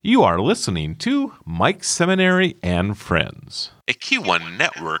You are listening to Mike Seminary and Friends, a Q1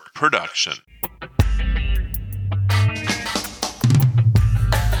 Network production.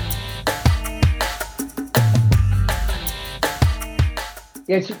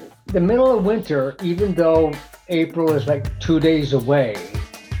 It's the middle of winter, even though April is like 2 days away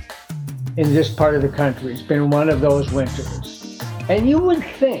in this part of the country. It's been one of those winters. And you would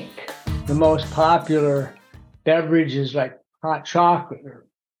think the most popular beverage is like hot chocolate or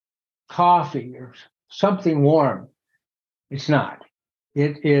coffee or something warm. It's not.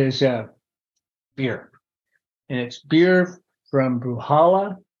 It is beer. And it's beer from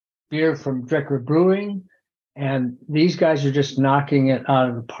Brewhalla, beer from Drecker Brewing, and these guys are just knocking it out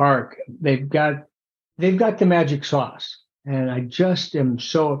of the park. They've got the magic sauce. And I just am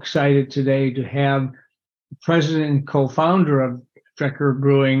so excited today to have the president and co-founder of Drecker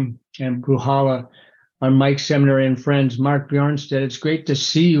Brewing and Brewhalla on Mike Seminary and Friends, Mark Bjornstedt. It's great to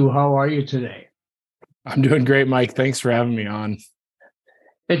see you. How are you today? I'm doing great, Mike. Thanks for having me on.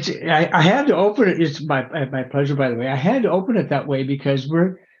 I had to open it. It's my pleasure, by the way. I had to open it that way because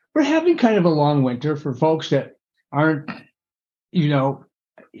we're having kind of a long winter for folks that aren't,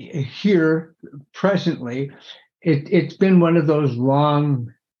 here presently. It's been one of those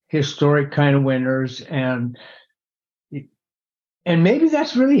long, historic kind of winters, and maybe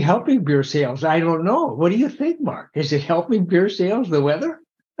that's really helping beer sales. I don't know. What do you think, Mark? Is it helping beer sales, the weather?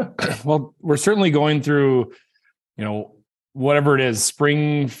 Well, we're certainly going through, whatever it is,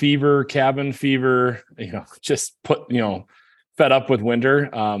 spring fever, cabin fever, just fed up with winter.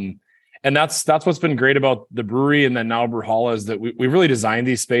 And that's what's been great about the brewery and then now Brewhalla is that we really designed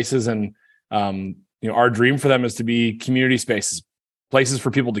these spaces, and our dream for them is to be community spaces, places for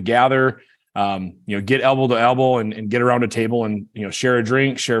people to gather, get elbow to elbow and get around a table and share a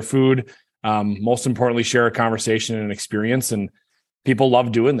drink, share food, most importantly share a conversation and an experience. And people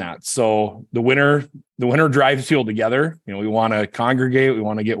love doing that. So the winter drives people together. We want to congregate, we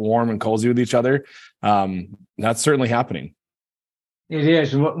want to get warm and cozy with each other. That's certainly happening. It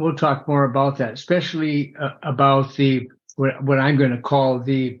is. And we'll talk more about that, especially about what I'm going to call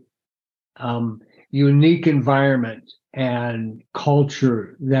the unique environment and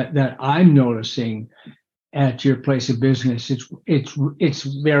culture that I'm noticing at your place of business. It's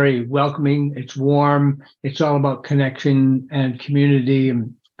very welcoming. It's warm. It's all about connection and community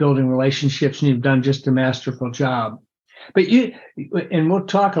and building relationships. And you've done just a masterful job. But and we'll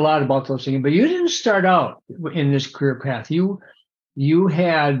talk a lot about those things. But you didn't start out in this career path. You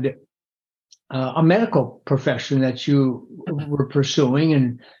had a medical profession that you were pursuing,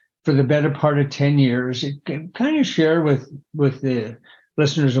 and for the better part of 10 years. Kind of share with the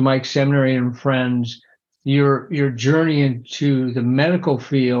listeners of Mike Seminary and Friends your journey into the medical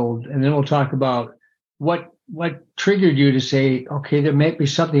field, and then we'll talk about what triggered you to say, okay, there may be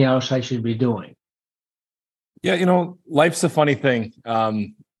something else I should be doing. Yeah, life's a funny thing.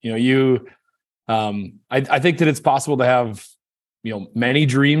 I think that it's possible to have many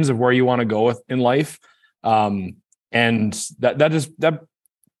dreams of where you want to go in life, and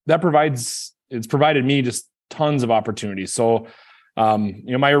it's provided me just tons of opportunities. So,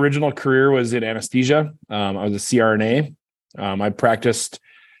 my original career was in anesthesia. I was a CRNA. I practiced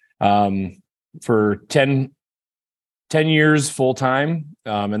for 10 years full time.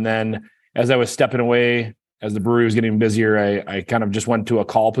 And then as I was stepping away, as the brewery was getting busier, I kind of just went to a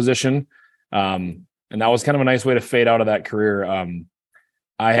call position. And that was kind of a nice way to fade out of that career.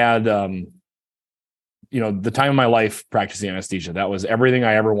 I had, the time of my life practicing anesthesia. That was everything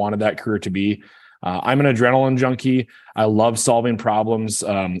I ever wanted that career to be. I'm an adrenaline junkie. I love solving problems.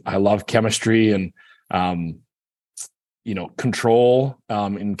 I love chemistry and, control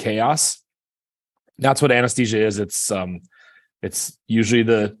in chaos. That's what anesthesia is. It's usually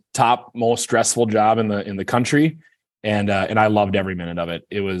the top most stressful job in the country. And I loved every minute of it.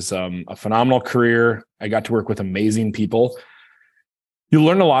 It was a phenomenal career. I got to work with amazing people. You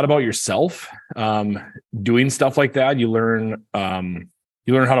learn a lot about yourself doing stuff like that. You learn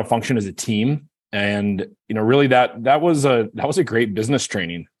how to function as a team, and really that was a great business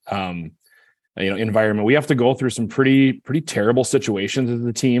training environment. We have to go through some pretty terrible situations as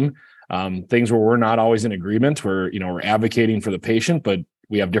a team, things where we're not always in agreement. We're advocating for the patient, but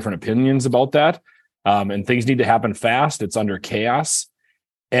we have different opinions about that. And things need to happen fast. It's under chaos.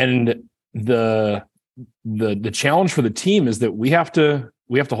 And the challenge for the team is that we have to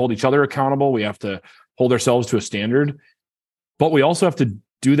hold each other accountable. We have to hold ourselves to a standard, but we also have to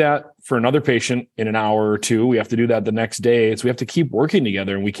do that for another patient in an hour or two. We have to do that the next day. So we have to keep working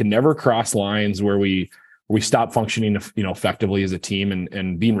together, and we can never cross lines where we stop functioning, effectively as a team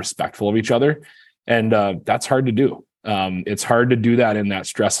and being respectful of each other. And that's hard to do. It's hard to do that in that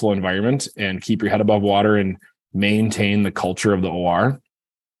stressful environment and keep your head above water and maintain the culture of the OR.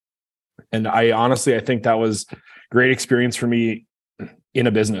 And I think that was great experience for me in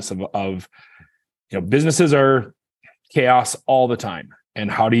a business of businesses are chaos all the time.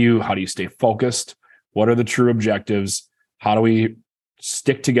 And how do you stay focused? What are the true objectives? How do we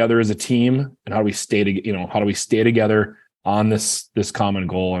stick together as a team? And how do we stay together on this common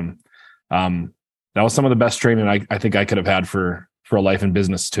goal? And that was some of the best training I think I could have had for a life in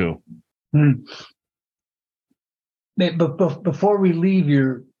business too. But before we leave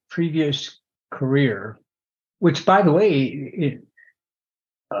your previous career, which by the way,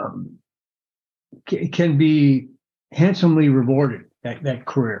 it can be handsomely rewarded, that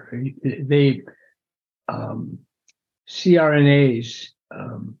career. They CRNAs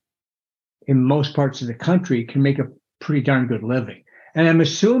in most parts of the country can make a pretty darn good living. And I'm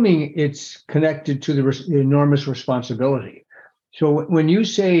assuming it's connected to the enormous responsibility. So when you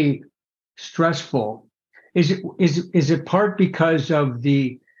say stressful, is it part because of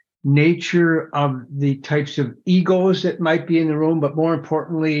the nature of the types of egos that might be in the room, but more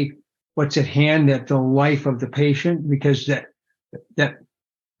importantly, what's at hand, at the life of the patient? Because that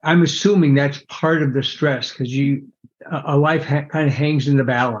I'm assuming that's part of the stress, because a life kind of hangs in the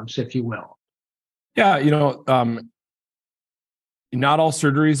balance, if you will. Yeah, not all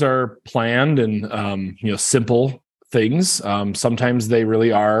surgeries are planned and simple things. Sometimes they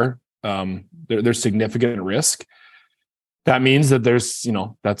really are. There's significant risk. That means that there's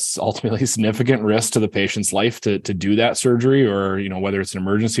that's ultimately significant risk to the patient's life to do that surgery, or whether it's an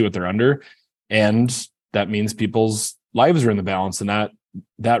emergency what they're under, and that means people's lives are in the balance, and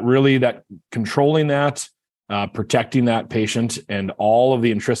that really controlling that, protecting that patient, and all of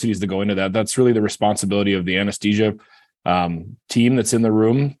the intricacies that go into that's really the responsibility of the anesthesia team that's in the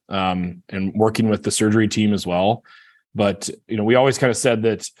room, and working with the surgery team as well. But we always kind of said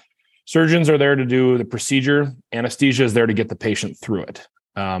that surgeons are there to do the procedure. Anesthesia is there to get the patient through it,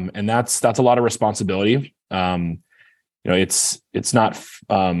 and that's a lot of responsibility. It's not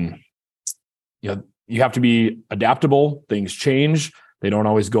you have to be adaptable. Things change. They don't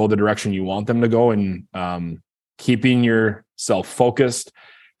always go the direction you want them to go, and keeping yourself focused,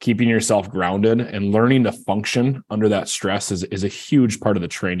 keeping yourself grounded, and learning to function under that stress is a huge part of the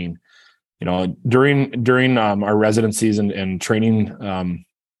training. During our residencies and training,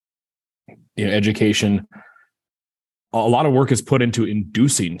 education, a lot of work is put into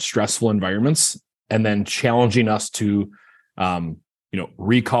inducing stressful environments and then challenging us to,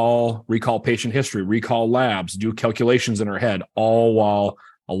 recall patient history, recall labs, do calculations in our head, all while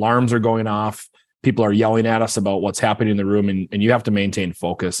alarms are going off. People are yelling at us about what's happening in the room, and you have to maintain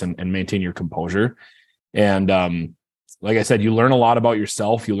focus and maintain your composure. And like I said, you learn a lot about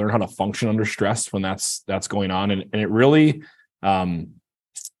yourself. You learn how to function under stress when that's going on, and it really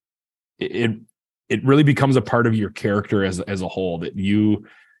it really becomes a part of your character as a whole, that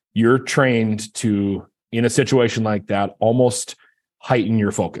you're trained to, in a situation like that, almost heighten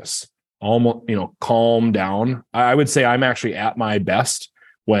your focus, almost calm down. I would say I'm actually at my best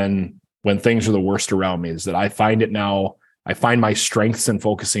when things are the worst around me. Is that I find my strengths in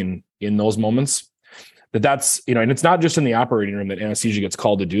focusing in those moments. That's and it's not just in the operating room that anesthesia gets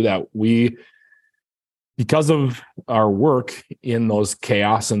called to do that. Because of our work in those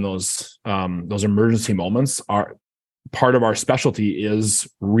chaos and those emergency moments, part of our specialty is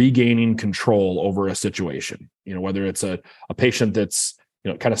regaining control over a situation. Whether it's a patient that's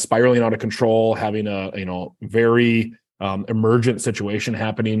kind of spiraling out of control, having a very emergent situation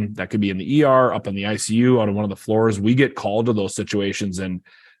happening, that could be in the ER, up in the ICU, on one of the floors. We get called to those situations, and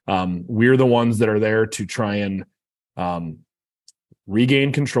we're the ones that are there to try and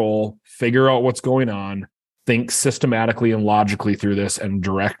regain control, figure out what's going on, think systematically and logically through this, and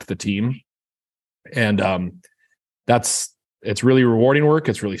direct the team. And it's really rewarding work.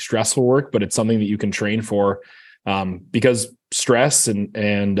 It's really stressful work, but it's something that you can train for, because stress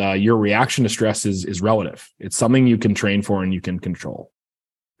and your reaction to stress is relative. It's something you can train for and you can control.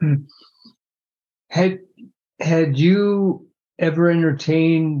 Had you ever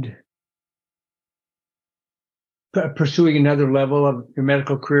entertained pursuing another level of your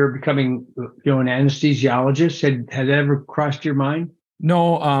medical career, becoming an anesthesiologist? Had that ever crossed your mind?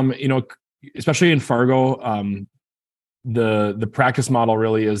 No, especially in Fargo, the practice model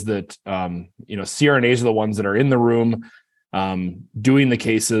really is that CRNAs are the ones that are in the room, doing the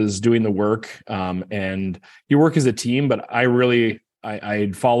cases, doing the work, and you work as a team. But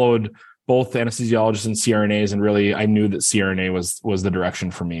I followed both anesthesiologists and CRNAs, and really I knew that CRNA was the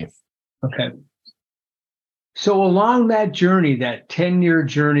direction for me. Okay. So along that journey, that 10-year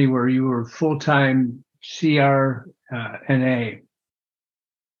journey where you were full-time CR NA.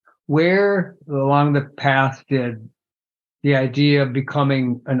 Where along the path did the idea of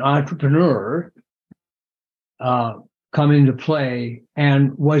becoming an entrepreneur come into play?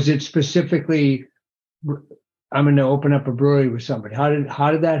 And was it specifically, I'm going to open up a brewery with somebody? How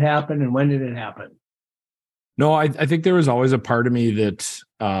did that happen, and when did it happen? No, I think there was always a part of me that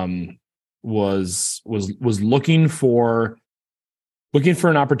was looking for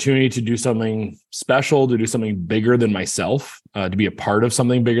an opportunity to do something special, to do something bigger than myself, to be a part of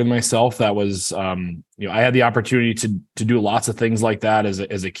something bigger than myself. That was, I had the opportunity to do lots of things like that as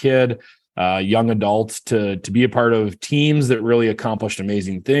a kid, young adult, to be a part of teams that really accomplished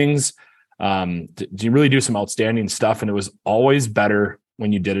amazing things, to really do some outstanding stuff. And it was always better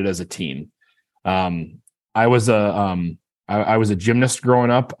when you did it as a team. I was a gymnast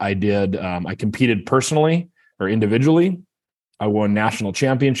growing up. I competed personally or individually. I won national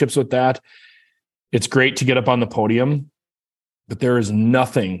championships with that. It's great to get up on the podium, but there is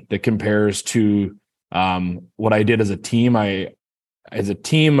nothing that compares to what I did as a team. As a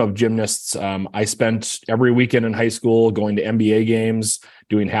team of gymnasts, I spent every weekend in high school going to NBA games,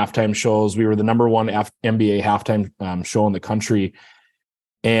 doing halftime shows. We were the number one NBA halftime show in the country.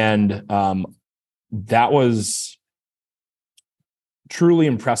 And that was truly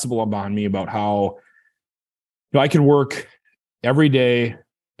impressive upon me about how I could work every day,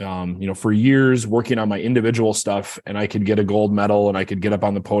 for years working on my individual stuff, and I could get a gold medal and I could get up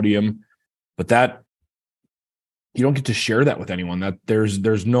on the podium, but that you don't get to share that with anyone. That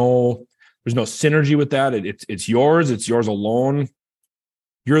there's no synergy with that. It's yours alone.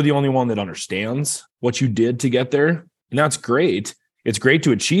 You're the only one that understands what you did to get there. And that's great. It's great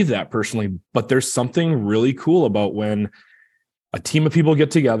to achieve that personally, but there's something really cool about when a team of people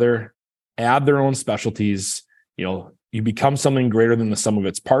get together, add their own specialties, you become something greater than the sum of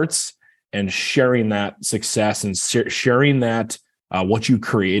its parts, and sharing that success and sharing that what you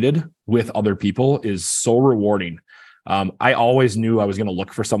created with other people is so rewarding. I always knew I was going to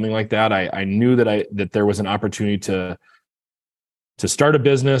look for something like that. I knew that there was an opportunity to start a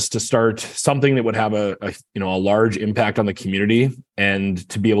business, to start something that would have a large impact on the community, and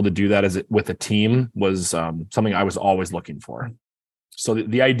to be able to do that with a team was something I was always looking for. So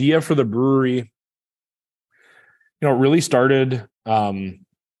the idea for the brewery, really started, in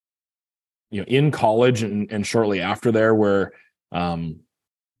college and shortly after there, where Darren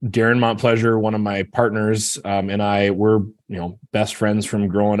Montpleasure, one of my partners, and I were, best friends from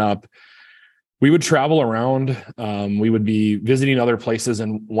growing up. We would travel around. We would be visiting other places,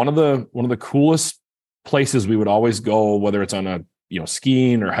 and one of the coolest places we would always go, whether it's on a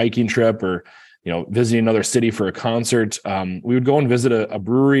skiing or hiking trip or visiting another city for a concert, we would go and visit a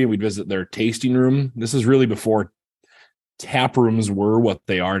brewery. We'd visit their tasting room. This is really before tap rooms were what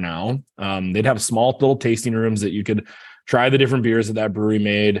they are now. They'd have small little tasting rooms that you could try the different beers that brewery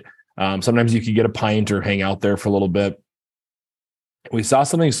made. Sometimes you could get a pint or hang out there for a little bit. We saw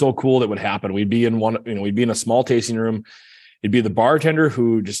something so cool that would happen. We'd be in a small tasting room. It'd be the bartender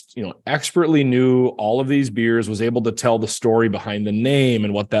who just, expertly knew all of these beers, was able to tell the story behind the name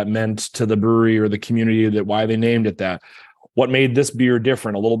and what that meant to the brewery or the community, that why they named it that. What made this beer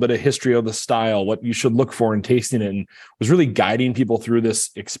different, a little bit of history of the style, what you should look for in tasting it, and was really guiding people through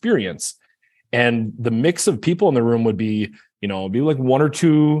this experience. And the mix of people in the room would be, be like one or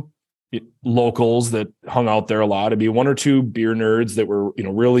two locals that hung out there a lot. It'd be one or two beer nerds that were,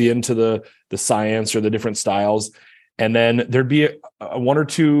 really into the science or the different styles. And then there'd be a one or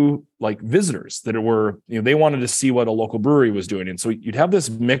two like visitors that were, they wanted to see what a local brewery was doing. And so you'd have this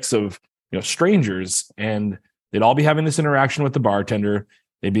mix of, strangers, and they'd all be having this interaction with the bartender.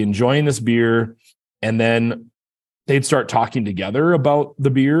 They'd be enjoying this beer, and then they'd start talking together about the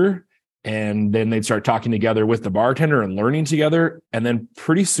beer, and then they'd start talking together with the bartender and learning together. And then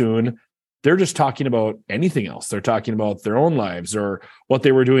pretty soon they're just talking about anything else. They're talking about their own lives or what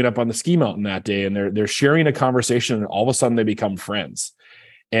they were doing up on the ski mountain that day. And they're sharing a conversation, and all of a sudden they become friends.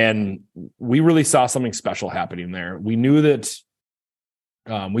 And we really saw something special happening there. We knew that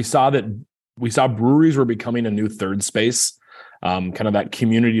we saw breweries were becoming a new third space, kind of that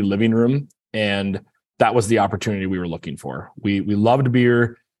community living room. And that was the opportunity we were looking for. We loved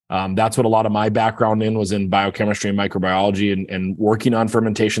beer. That's what a lot of my background was in biochemistry and microbiology and working on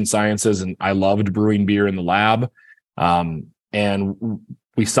fermentation sciences. And I loved brewing beer in the lab. And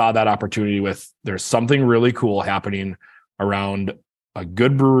we saw that opportunity there's something really cool happening around a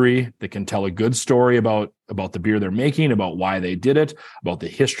good brewery that can tell a good story about the beer they're making, about why they did it, about the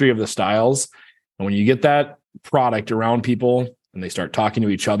history of the styles. And when you get that product around people and they start talking to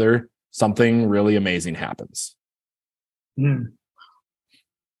each other, something really amazing happens.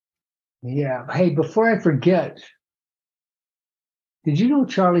 Yeah. Hey, before I forget, Did you know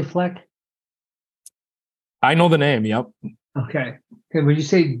Charlie Fleck? I know the name. Yep. Okay. When you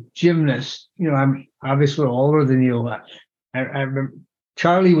say gymnast, I'm obviously older than you. I remember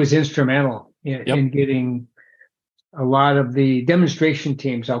Charlie was instrumental in getting a lot of the demonstration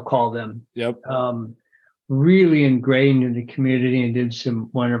teams, I'll call them, really ingrained in the community and did some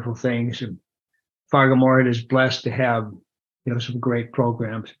wonderful things. And Fargo Moorhead is blessed to have, some great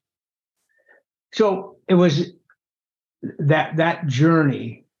programs. So it was that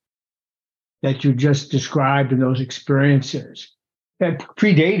journey that you just described and those experiences that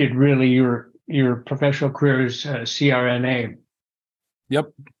predated really your professional career as CRNA.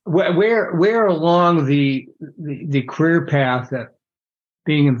 Yep. Where along the career path that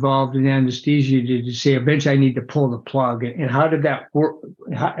being involved in anesthesia did you say eventually I need to pull the plug, and how did that work?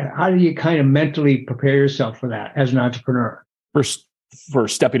 How do you kind of mentally prepare yourself for that as an entrepreneur? For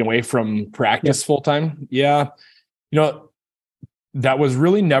stepping away from practice full time? Yeah. That was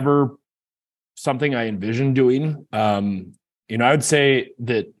really never something I envisioned doing. I would say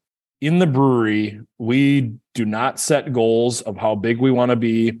that in the brewery, we do not set goals of how big we want to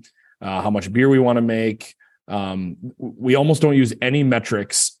be, how much beer we want to make. We almost don't use any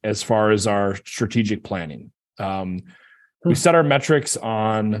metrics as far as our strategic planning. We set our metrics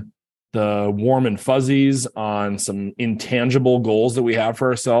on the warm and fuzzies, on some intangible goals that we have for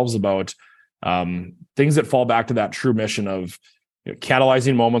ourselves about things that fall back to that true mission of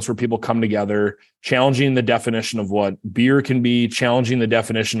catalyzing moments where people come together, challenging the definition of what beer can be, challenging the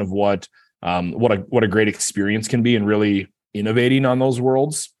definition of what a great experience can be, and really innovating on those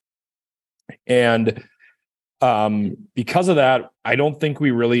worlds. And because of that, I don't think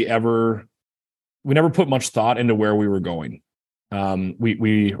we never put much thought into where we were going.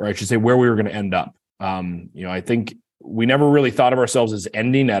 Or I should say where we were going to end up. I think we never really thought of ourselves as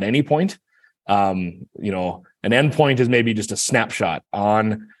ending at any point. An end point is maybe just a snapshot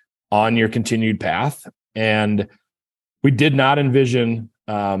on your continued path. And we did not envision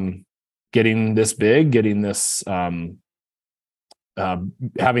getting this big, having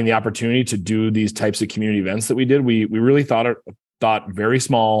the opportunity to do these types of community events that we did. We really thought very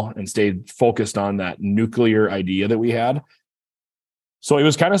small and stayed focused on that nuclear idea that we had. So it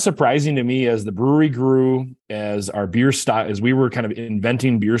was kind of surprising to me as the brewery grew, as our beer style, as we were kind of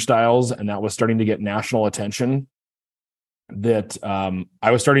inventing beer styles, and that was starting to get national attention, that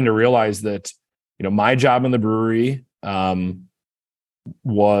I was starting to realize that, my job in the brewery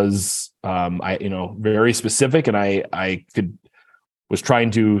was very specific, and I was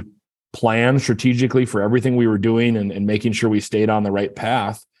trying to plan strategically for everything we were doing and making sure we stayed on the right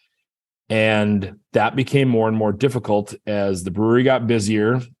path. And that became more and more difficult as the brewery got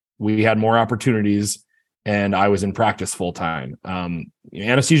busier. We had more opportunities, and I was in practice full time.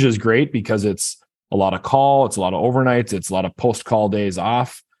 Anesthesia is great because it's a lot of call, it's a lot of overnights, it's a lot of post-call days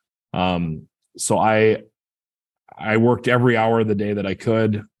off. So I worked every hour of the day that I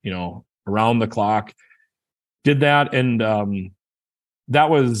could, around the clock, did that. And that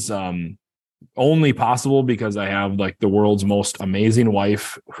was only possible because I have like the world's most amazing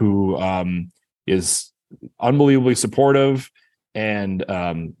wife who is unbelievably supportive and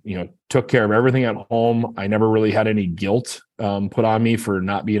took care of everything at home. I never really had any guilt put on me for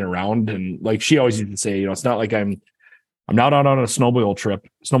not being around. And like she always used to say, it's not like I'm not out on a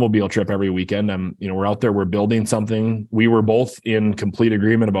snowmobile trip every weekend. We're out there, we're building something. We were both in complete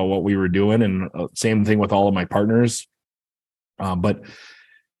agreement about what we were doing, and same thing with all of my partners. But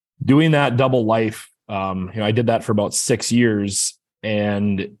doing that double life, I did that for about 6 years,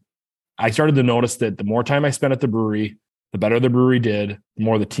 and I started to notice that the more time I spent at the brewery, the better the brewery did, the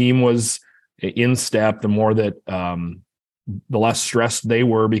more the team was in step, the more that the less stressed they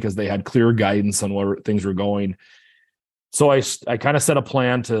were because they had clear guidance on where things were going. So I kind of set a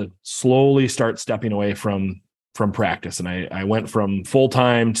plan to slowly start stepping away from practice. And I went from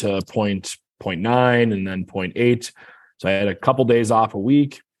full-time to 0.9 and then 0.8. So I had a couple days off a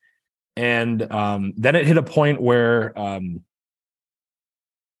week. And then it hit a point where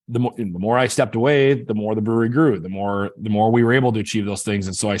the more I stepped away, the more the brewery grew, the more we were able to achieve those things.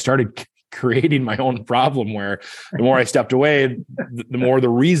 And so I started creating my own problem where the more I stepped away, the more the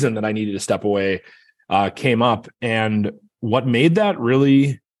reason that I needed to step away came up. And what made that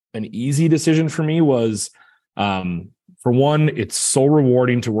really an easy decision for me was, for one, it's so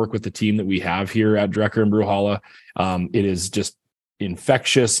rewarding to work with the team that we have here at Drecker and Brewhalla. It is just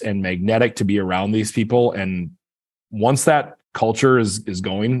infectious and magnetic to be around these people. And once that culture is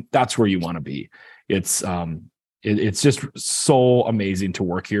going, that's where you want to be. It's just so amazing to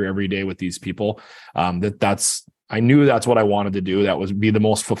work here every day with these people. I knew that's what I wanted to do. That was be the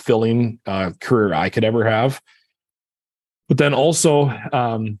most fulfilling career I could ever have. But then also,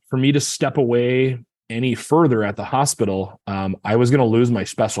 for me to step away any further at the hospital, I was going to lose my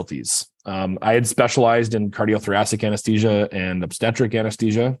specialties. I had specialized in cardiothoracic anesthesia and obstetric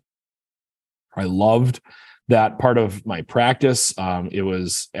anesthesia. I loved that part of my practice. It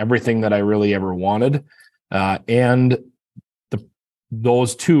was everything that I really ever wanted. And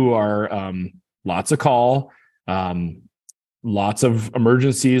those two are lots of call, lots of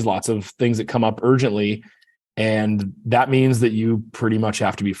emergencies, lots of things that come up urgently. And that means that you pretty much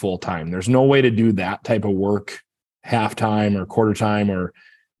have to be full-time. There's no way to do that type of work half-time or quarter-time or,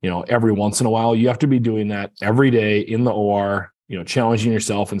 every once in a while. You have to be doing that every day in the OR, challenging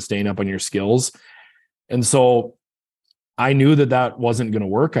yourself and staying up on your skills. And so I knew that wasn't going to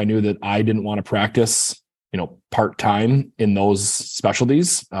work. I knew that I didn't want to practice, part-time in those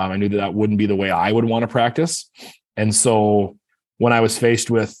specialties. I knew that wouldn't be the way I would want to practice. And so when I was faced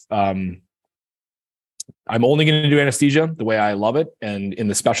with, I'm only going to do anesthesia the way I love it and in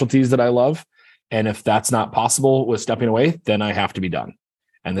the specialties that I love. And if that's not possible with stepping away, then I have to be done.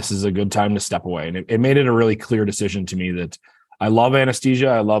 And this is a good time to step away. And it made it a really clear decision to me that I love anesthesia.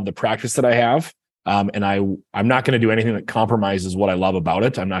 I love the practice that I have. And I'm not going to do anything that compromises what I love about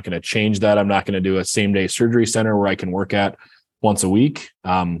it. I'm not going to change that. I'm not going to do a same-day surgery center where I can work at once a week.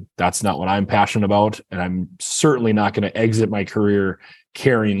 That's not what I'm passionate about. And I'm certainly not going to exit my career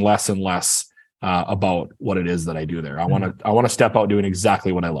caring less and less about what it is that I do there. I want to step out doing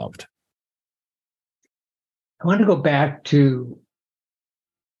exactly what I loved. I want to go back to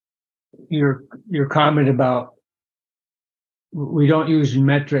your comment about we don't use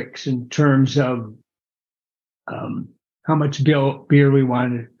metrics in terms of how much beer we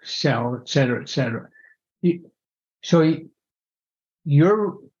want to sell, et cetera, et cetera. So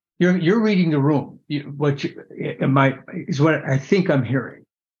you're reading the room. What I think I'm hearing.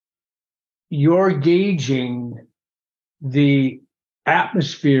 You're gauging the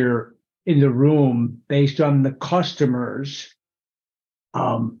atmosphere in the room based on the customers,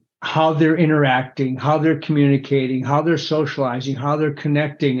 how they're interacting, how they're communicating, how they're socializing, how they're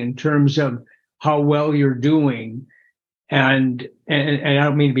connecting in terms of how well you're doing. And I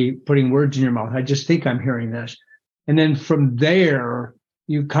don't mean to be putting words in your mouth. I just think I'm hearing this. And then from there,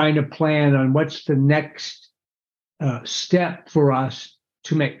 you kind of plan on what's the next step for us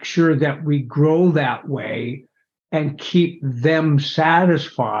to make sure that we grow that way and keep them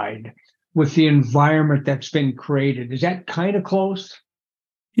satisfied with the environment that's been created. Is that kind of close?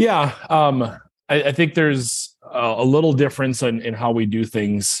 Yeah. I think there's a little difference in how we do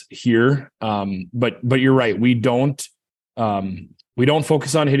things here. But you're right. We don't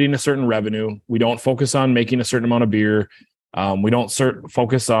focus on hitting a certain revenue. We don't focus on making a certain amount of beer. We don't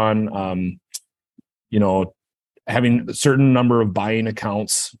focus on, having a certain number of buying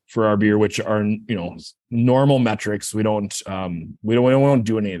accounts for our beer, which are, normal metrics. We don't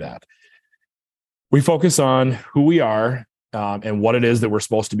do any of that. We focus on who we are and what it is that we're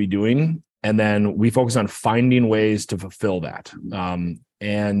supposed to be doing. And then we focus on finding ways to fulfill that.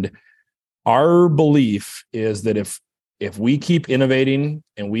 And our belief is that if we keep innovating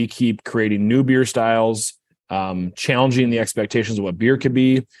and we keep creating new beer styles, challenging the expectations of what beer could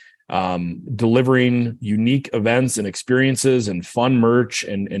be, delivering unique events and experiences and fun merch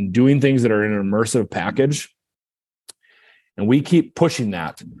and doing things that are in an immersive package, and we keep pushing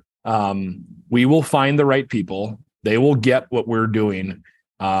that, we will find the right people. They will get what we're doing.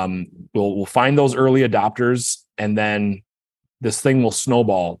 We'll find those early adopters, and then this thing will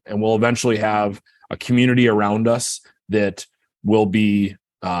snowball, and we'll eventually have a community around us that will be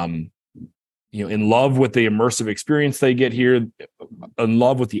in love with the immersive experience they get here, in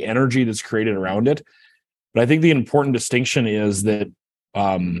love with the energy that's created around it. But I think the important distinction is that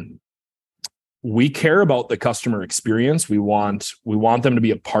we care about the customer experience. We want them to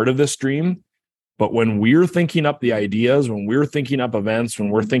be a part of this dream. But when we're thinking up the ideas, when we're thinking up events, when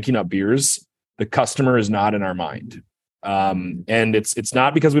we're thinking up beers, the customer is not in our mind. And it's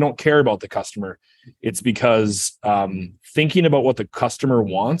not because we don't care about the customer. It's because thinking about what the customer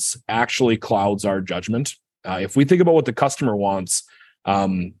wants actually clouds our judgment. If we think about what the customer wants,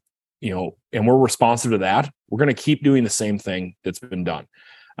 and we're responsive to that, we're going to keep doing the same thing that's been done.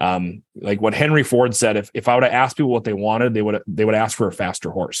 Like what Henry Ford said, if I would have asked people what they wanted, they would ask for a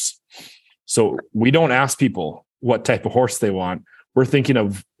faster horse. So we don't ask people what type of horse they want. We're thinking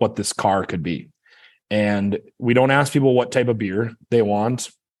of what this car could be. And we don't ask people what type of beer they want.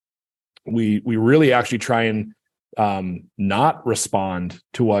 We really actually try and not respond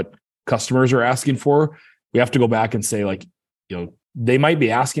to what customers are asking for. We have to go back and say, they might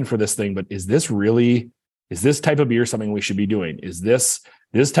be asking for this thing, but is this type of beer something we should be doing? Is this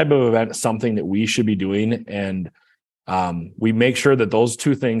type of event something that we should be doing? And We make sure that those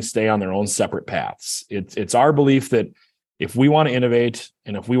two things stay on their own separate paths. It's our belief that if we want to innovate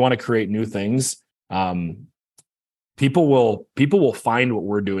and if we want to create new things, people will find what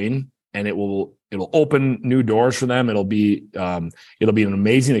we're doing, and it'll open new doors for them. It'll be an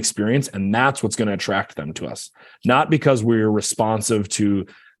amazing experience, and that's what's going to attract them to us. Not because we're responsive to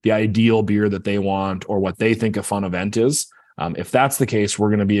the ideal beer that they want or what they think a fun event is. If that's the case, we're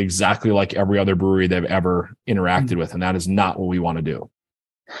going to be exactly like every other brewery they've ever interacted with, and that is not what we want to do.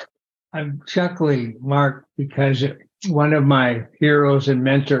 I'm chuckling, Mark, because one of my heroes and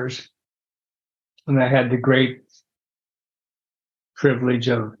mentors, and I had the great privilege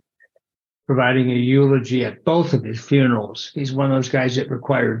of providing a eulogy at both of his funerals. He's one of those guys that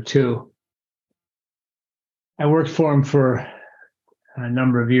required two. I worked for him for a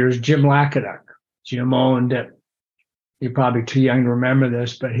number of years. Jim Lackaduck. Jim owned it. You're probably too young to remember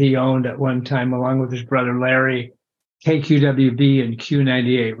this, but he owned at one time, along with his brother Larry, KQWB and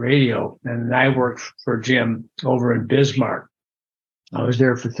Q98 radio. And I worked for Jim over in Bismarck. I was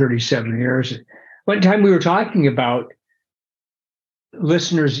there for 37 years. One time we were talking about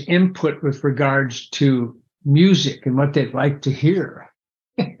listeners' input with regards to music and what they'd like to hear.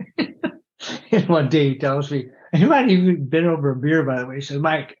 And one day he tells me, and he might have even been over a beer, by the way. He said,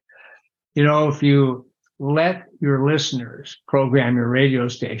 Mike, if you let your listeners program your radio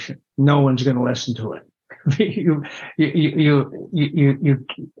station, no one's going to listen to it.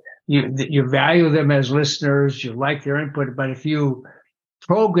 You value them as listeners, you like their input, but if you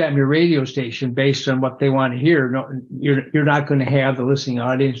program your radio station based on what they want to hear, you're not going to have the listening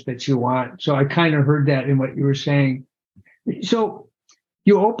audience that you want. So I kind of heard that in what you were saying. So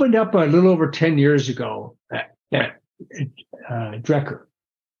you opened up a little over 10 years ago at Drecker,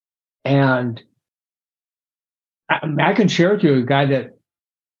 and I can share with you a guy that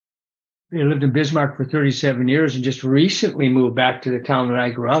lived in Bismarck for 37 years and just recently moved back to the town that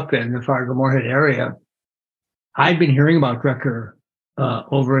I grew up in, the Fargo Moorhead area. I'd been hearing about Drecker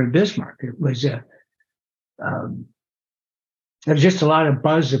over in Bismarck. It was there was just a lot of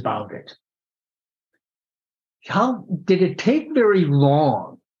buzz about it. How did it take very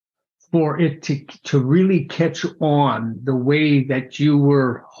long for it to really catch on the way that you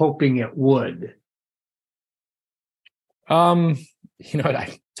were hoping it would? Time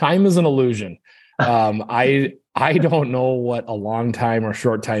is an illusion. I don't know what a long time or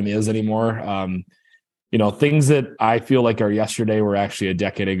short time is anymore. Things that I feel like are yesterday were actually a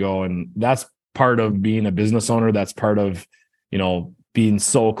decade ago. And that's part of being a business owner. That's part of, being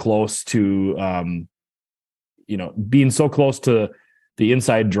so close to, the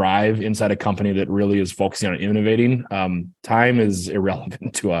inside drive inside a company that really is focusing on innovating. Time is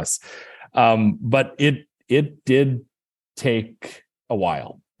irrelevant to us. But it did take a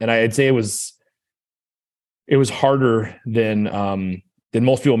while. And I'd say it was harder than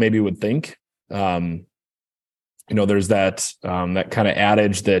most people maybe would think. There's that kind of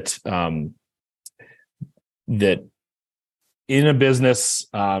adage that in a business,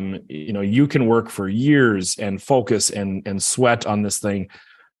 you can work for years and focus and sweat on this thing,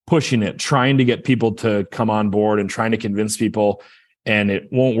 pushing it, trying to get people to come on board and trying to convince people, and it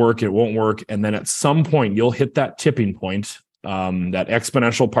won't work. And then at some point you'll hit that tipping point, that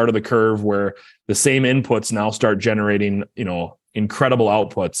exponential part of the curve where the same inputs now start generating, incredible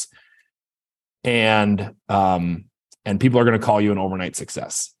outputs. And people are going to call you an overnight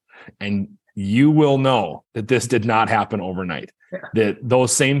success. And you will know that this did not happen overnight, that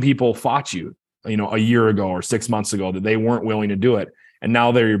those same people fought you, a year ago or 6 months ago, that they weren't willing to do it. And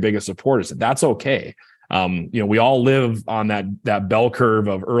now they're your biggest supporters. That's okay. We all live on that bell curve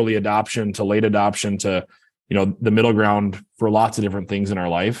of early adoption to late adoption to, the middle ground for lots of different things in our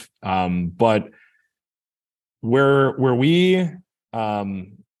life. But where we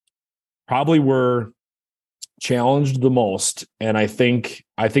probably were challenged the most, and I think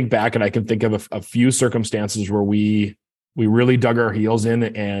back and I can think of a few circumstances where we really dug our heels in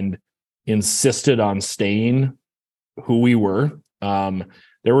and insisted on staying who we were.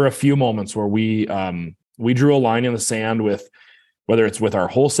 There were a few moments where we drew a line in the sand with, whether it's with our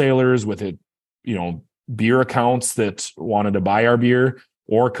wholesalers, with it, beer accounts that wanted to buy our beer,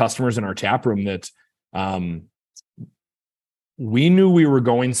 or customers in our tap room that we knew we were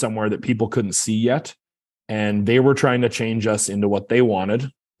going somewhere that people couldn't see yet. And they were trying to change us into what they wanted,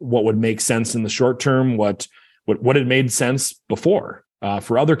 what would make sense in the short term, what had made sense before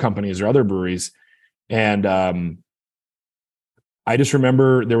for other companies or other breweries. And I just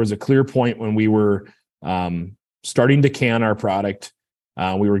remember there was a clear point when we were starting to can our product.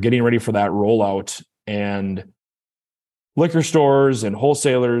 We were getting ready for that rollout, and liquor stores and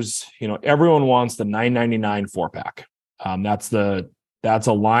wholesalers, everyone wants the $9.99 4-pack. That's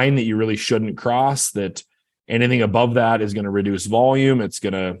a line that you really shouldn't cross. That anything above that is going to reduce volume. It's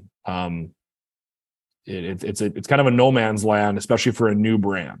going to it's kind of a no man's land, especially for a new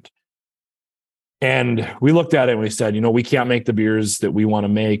brand. And we looked at it and we said, we can't make the beers that we want to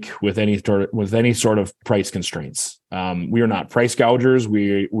make with any sort of price constraints. We are not price gougers.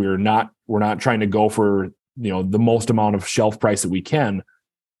 We're not trying to go for the most amount of shelf price that we can.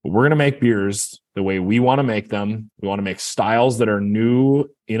 But we're going to make beers the way we want to make them. We want to make styles that are new,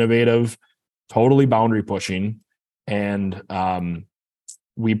 innovative, totally boundary pushing. And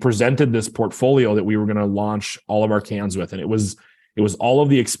we presented this portfolio that we were going to launch all of our cans with, and it was all of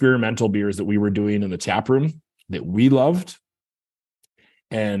the experimental beers that we were doing in the tap room that we loved,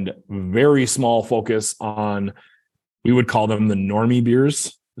 and very small focus on, we would call them the normie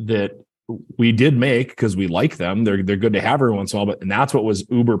beers that we did make because we like them. They're good to have every once in a while, and that's what was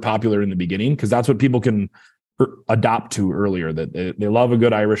uber popular in the beginning, because that's what people can adopt to earlier, that they love a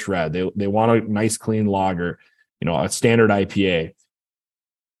good Irish red. They want a nice clean lager, a standard IPA.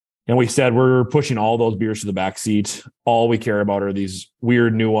 And we said, we're pushing all those beers to the back seat. All we care about are these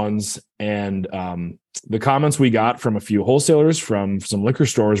weird new ones. And the comments we got from a few wholesalers, from some liquor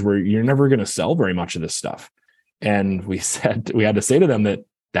stores, were, you're never going to sell very much of this stuff. And we said, we had to say to them that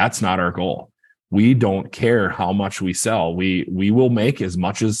that's not our goal. We don't care how much we sell. We will make as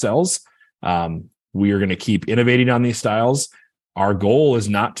much as sells. We are going to keep innovating on these styles. Our goal is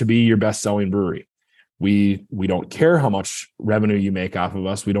not to be your best selling brewery. We don't care how much revenue you make off of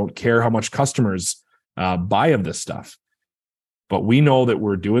us. We don't care how much customers buy of this stuff. But we know that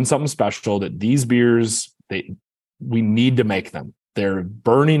we're doing something special, that these beers, we need to make them. They're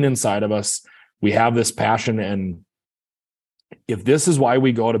burning inside of us. We have this passion. And if this is why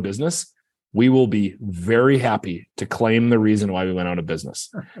we go out of business, we will be very happy to claim the reason why we went out of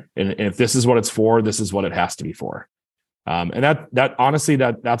business. And if this is what it's for, this is what it has to be for. And that honestly,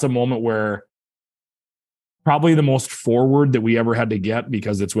 that's a moment where probably the most forward that we ever had to get,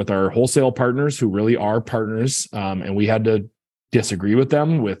 because it's with our wholesale partners who really are partners. And we had to disagree with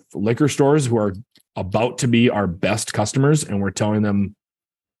them, with liquor stores who are about to be our best customers. And we're telling them,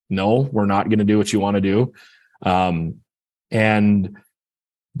 no, we're not going to do what you want to do. And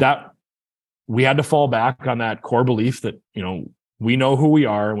that we had to fall back on that core belief that, we know who we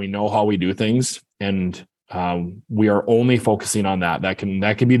are and we know how we do things. And we are only focusing on that. That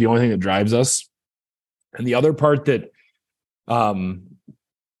can be the only thing that drives us. And the other part that had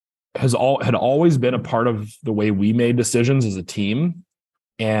always been a part of the way we made decisions as a team,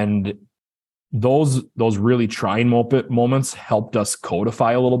 and those really trying moments helped us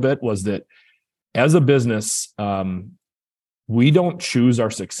codify a little bit, was that as a business, we don't choose our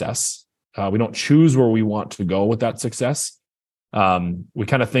success. We don't choose where we want to go with that success. We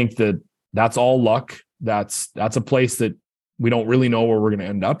kind of think that that's all luck. That's a place that we don't really know where we're going to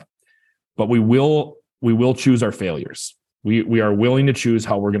end up, but we will choose our failures. We are willing to choose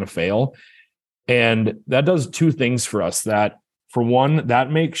how we're going to fail. And that does two things for us. That, for one,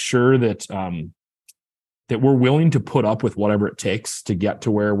 that makes sure that that we're willing to put up with whatever it takes to get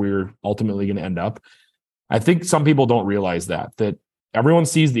to where we're ultimately going to end up. I think some people don't realize that everyone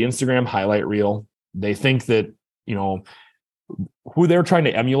sees the Instagram highlight reel. They think that, who they're trying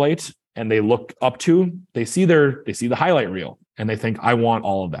to emulate and they look up to, they see the highlight reel and they think, I want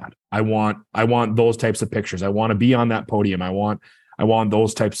all of that. I want those types of pictures. I want to be on that podium. I want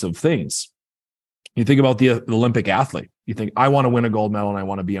those types of things. You think about the Olympic athlete. You think, I want to win a gold medal and I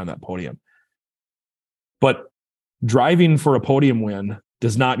want to be on that podium. But driving for a podium win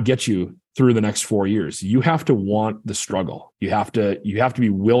does not get you through the next 4 years. You have to want the struggle. You have to be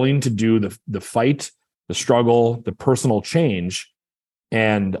willing to do the fight, the struggle, the personal change.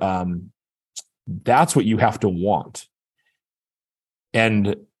 And that's what you have to want.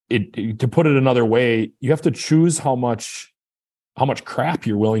 And to put it another way, you have to choose how much crap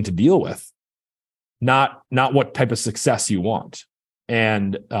you're willing to deal with, not what type of success you want.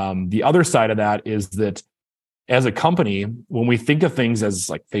 And the other side of that is that as a company, when we think of things as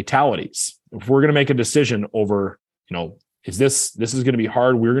like fatalities, if we're going to make a decision over, this is going to be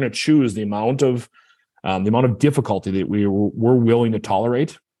hard, we're going to choose the amount of difficulty that we're willing to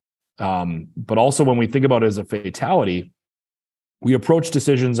tolerate. But also when we think about it as a fatality, we approach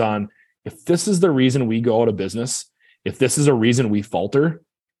decisions on, if this is the reason we go out of business, if this is a reason we falter,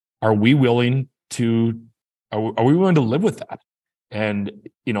 are we willing to live with that? And,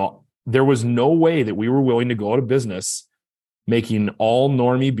 there was no way that we were willing to go out of business making all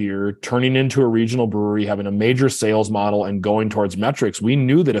normie beer, turning into a regional brewery, having a major sales model and going towards metrics. We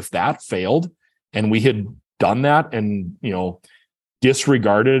knew that if that failed and we had done that and,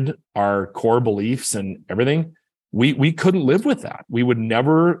 disregarded our core beliefs and everything, we couldn't live with that. We would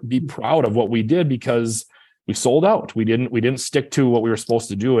never be proud of what we did because we sold out. We didn't stick to what we were supposed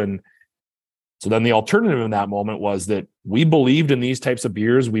to do. And so then the alternative in that moment was that we believed in these types of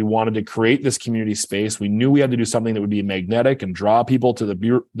beers. We wanted to create this community space. We knew we had to do something that would be magnetic and draw people to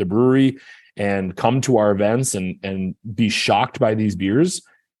the brewery and come to our events and be shocked by these beers.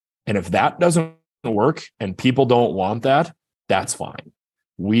 And if that doesn't work and people don't want that, that's fine.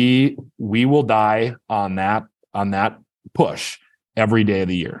 We will die on that push every day of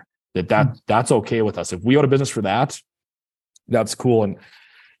the year. That's okay with us. If we go to business for that, that's cool. And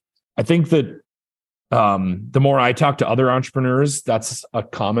I think that the more I talk to other entrepreneurs, that's a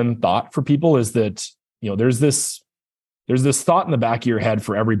common thought for people, is that, there's this thought in the back of your head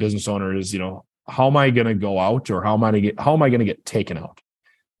for every business owner is, how am I going to go out, or how am I going to get taken out?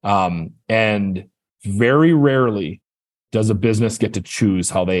 And very rarely does a business get to choose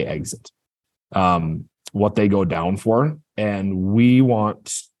how they exit, what they go down for. And we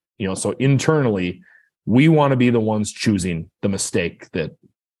want, so internally, we want to be the ones choosing the mistake that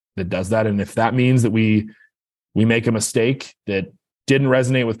does that. And if that means that we make a mistake that didn't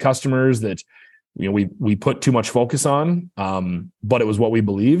resonate with customers, that we put too much focus on, but it was what we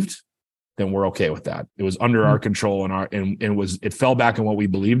believed, then we're okay with that. It was under our control and it fell back on what we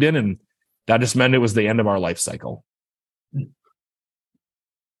believed in, and that just meant it was the end of our life cycle.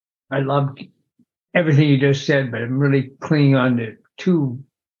 I loved everything you just said, but I'm really clinging on to two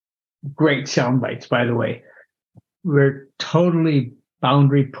great sound bites, by the way. We're totally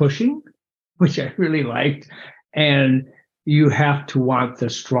boundary pushing, which I really liked, and you have to want the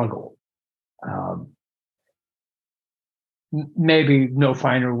struggle. Maybe no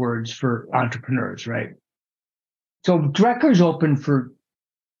finer words for entrepreneurs, right? So Drecker's open for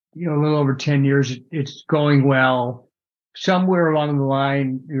a little over 10 years. It's going well. Somewhere along the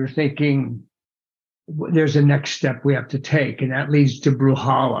line, you're thinking there's a next step we have to take, and that leads to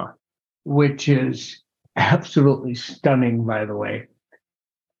Brewhalla, which is absolutely stunning, by the way.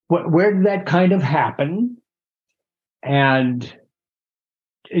 Where did that kind of happen? And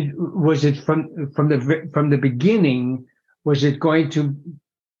was it from the beginning? Was it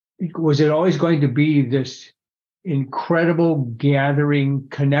always going to be this incredible gathering,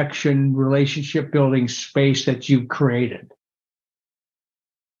 connection, relationship building space that you created?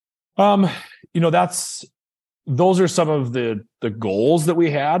 Those are some of the goals that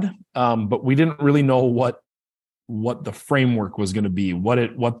we had, but we didn't really know what the framework was going to be, what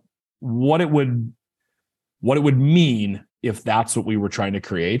it would mean if that's what we were trying to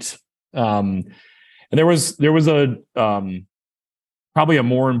create. And there was a probably a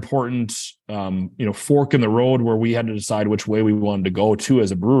more important fork in the road where we had to decide which way we wanted to go to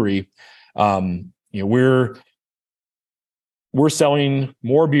as a brewery. We're selling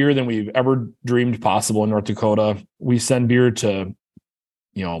more beer than we've ever dreamed possible in North Dakota. We send beer to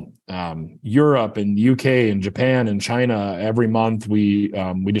Europe and UK and Japan and China every month. We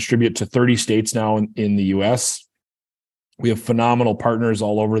distribute to 30 states now in the US. We have phenomenal partners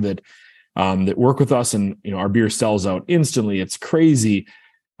all over that work with us, and our beer sells out instantly. It's crazy.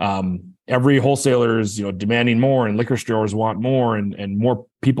 Every wholesaler is demanding more, and liquor stores want more, and more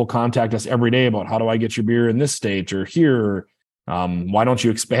people contact us every day about, how do I get your beer in this state or here? Why don't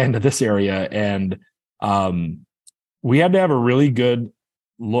you expand to this area? And we had to have a really good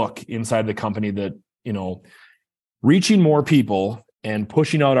look inside the company that reaching more people and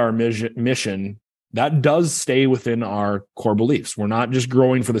pushing out our mission, that does stay within our core beliefs. We're not just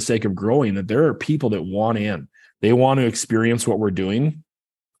growing for the sake of growing, that there are people that want in. They want to experience what we're doing.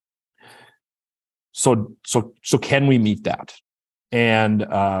 So can we meet that? And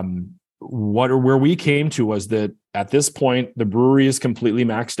where we came to was that at this point, the brewery is completely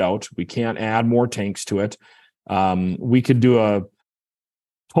maxed out. We can't add more tanks to it. We could do a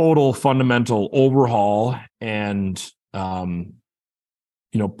total fundamental overhaul and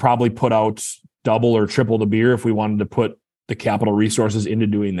probably put out double or triple the beer if we wanted to put the capital resources into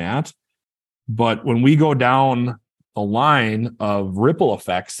doing that. But when we go down the line of ripple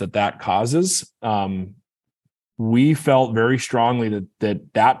effects that causes, we felt very strongly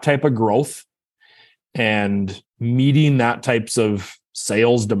that type of growth and meeting that types of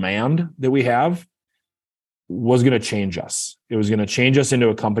sales demand that we have was going to change us. It was going to change us into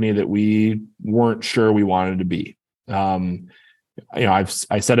a company that we weren't sure we wanted to be. I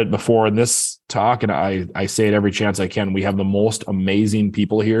said it before in this talk, and I say it every chance I can. We have the most amazing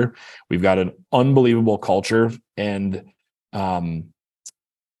people here. We've got an unbelievable culture, and that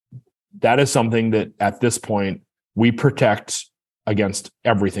is something that at this point we protect against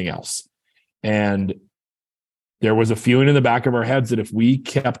everything else. And there was a feeling in the back of our heads that if we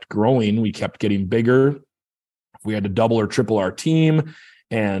kept growing, we kept getting bigger, if we had to double or triple our team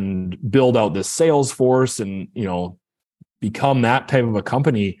and build out this sales force and, become that type of a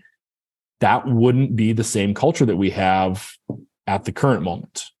company, that wouldn't be the same culture that we have at the current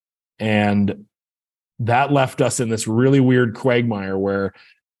moment. And that left us in this really weird quagmire where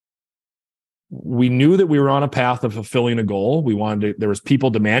we knew that we were on a path of fulfilling a goal. There was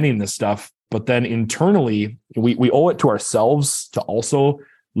people demanding this stuff, but then internally we owe it to ourselves to also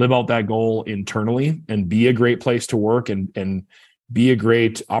live out that goal internally and be a great place to work and be a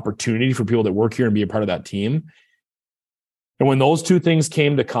great opportunity for people that work here and be a part of that team. And when those two things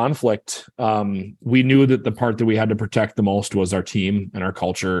came to conflict, we knew that the part that we had to protect the most was our team and our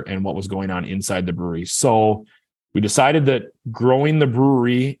culture and what was going on inside the brewery. So we decided that growing the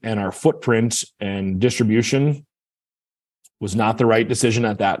brewery and our footprint and distribution was not the right decision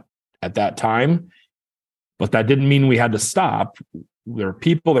at that time. But that didn't mean we had to stop. There are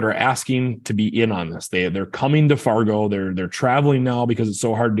people that are asking to be in on this. They're coming to Fargo. They're traveling now because it's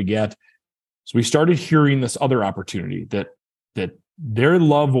so hard to get. So we started hearing this other opportunity that they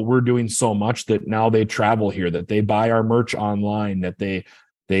love what we're doing so much that now they travel here, that they buy our merch online, that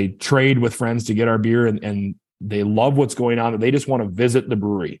they trade with friends to get our beer, and they love what's going on, that they just want to visit the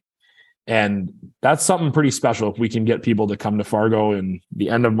brewery. And that's something pretty special if we can get people to come to Fargo in the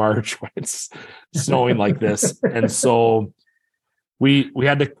end of March when it's snowing like this. And so we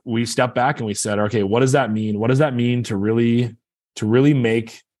stepped back and we said, okay, what does that mean? What does that mean to really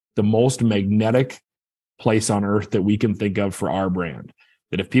make the most magnetic place on earth that we can think of for our brand?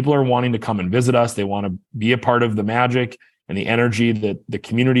 That if people are wanting to come and visit us, they want to be a part of the magic and the energy that the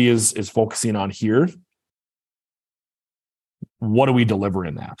community is focusing on here. What do we deliver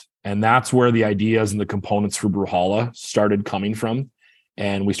in that? And that's where the ideas and the components for Brewhalla started coming from.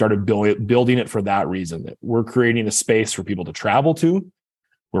 And we started building it for that reason, that we're creating a space for people to travel to.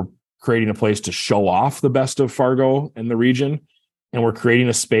 We're creating a place to show off the best of Fargo and the region. And we're creating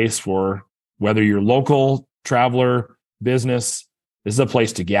a space for whether you're local, traveler, business. This is a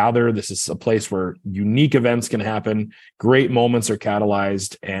place to gather. This is a place where unique events can happen. Great moments are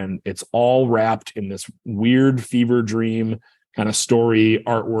catalyzed. And it's all wrapped in this weird fever dream kind of story,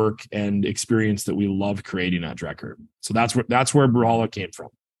 artwork, and experience that we love creating at Drecker. So that's where Brewhalla came from.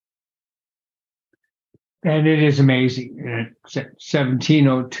 And it is amazing.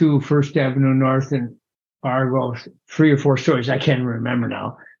 1702 First Avenue North in Fargo, 3 or 4 stories, I can't remember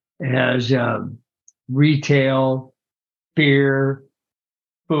now. It has retail, beer,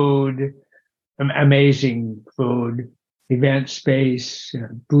 food, amazing food, event space,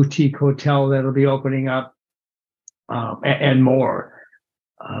 boutique hotel that'll be opening up, and more.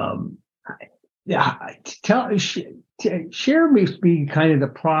 Share with me kind of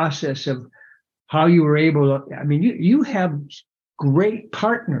the process of how you were able to. I mean, you have great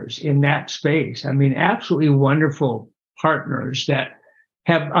partners in that space. I mean, absolutely wonderful partners that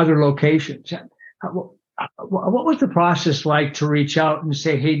have other locations. What was the process like to reach out and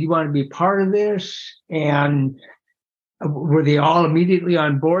say, hey, do you want to be part of this? And were they all immediately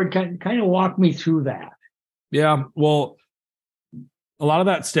on board? Kind of walk me through that. Yeah, well, a lot of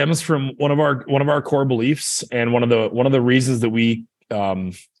that stems from one of our core beliefs, and one of the reasons that we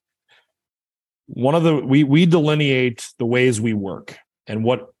delineate the ways we work and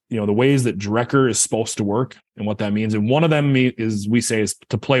what the ways that Drecker is supposed to work and what that means. And one of them is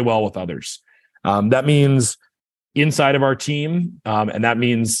to play well with others. That means inside of our team, and that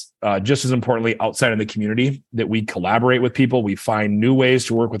means just as importantly outside of the community, that we collaborate with people. We find new ways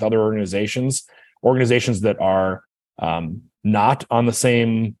to work with other organizations that are not on the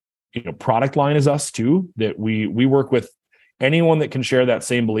same product line as us too, that we work with anyone that can share that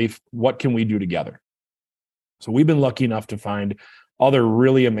same belief. What can we do together? So we've been lucky enough to find other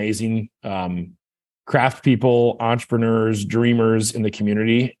really amazing craft people, entrepreneurs, dreamers in the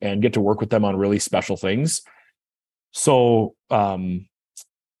community, and get to work with them on really special things. So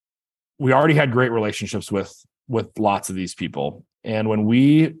we already had great relationships with lots of these people. And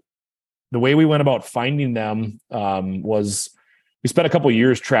the way we went about finding them was we spent a couple of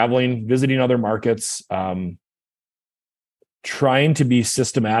years traveling, visiting other markets, trying to be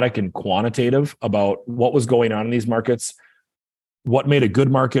systematic and quantitative about what was going on in these markets, what made a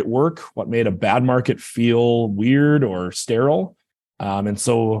good market work, what made a bad market feel weird or sterile. And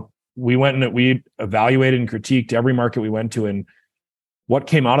so we went and we evaluated and critiqued every market we went to. And what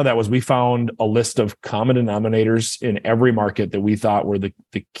came out of that was we found a list of common denominators in every market that we thought were the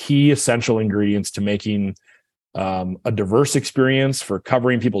key essential ingredients to making a diverse experience, for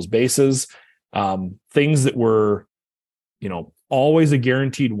covering people's bases, things that were, always a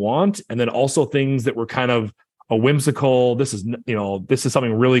guaranteed want, and then also things that were kind of a whimsical, this is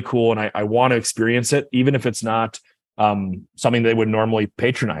something really cool, and I want to experience it, even if it's not something they would normally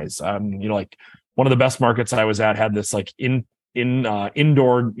patronize. Like one of the best markets I was at had this like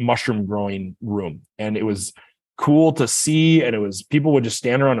indoor mushroom growing room, and it was cool to see, and it was, people would just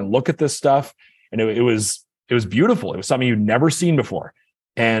stand around and look at this stuff, and it was beautiful. It was something you'd never seen before,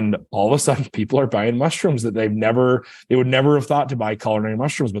 and all of a sudden people are buying mushrooms that they would never have thought to buy culinary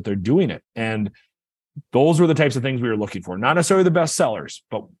mushrooms, but they're doing it. And those were the types of things we were looking for, not necessarily the best sellers,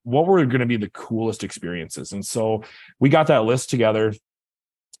 but what were going to be the coolest experiences. And so we got that list together,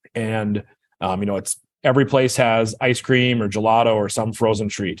 and it's, every place has ice cream or gelato or some frozen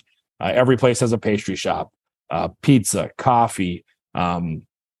treat. Every place has a pastry shop, pizza, coffee,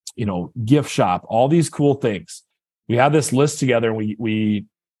 gift shop, all these cool things. We had this list together, and we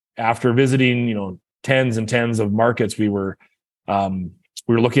after visiting, tens and tens of markets, we were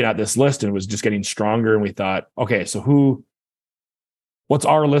looking at this list, and it was just getting stronger. And we thought, okay, so what's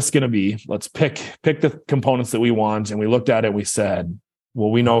our list going to be? Let's pick the components that we want. And we looked at it, and we said,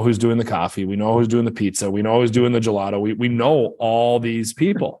 well, we know who's doing the coffee. We know who's doing the pizza. We know who's doing the gelato. We know all these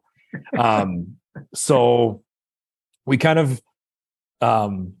people. So we kind of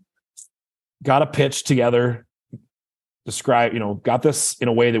got a pitch together, got this in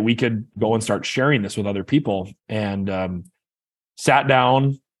a way that we could go and start sharing this with other people, and sat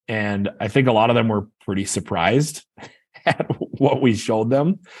down. And I think a lot of them were pretty surprised at what we showed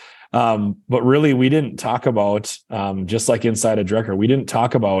them. But really, we didn't talk about, just like inside a Drecker, we didn't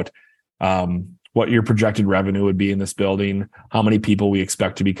talk about what your projected revenue would be in this building, how many people we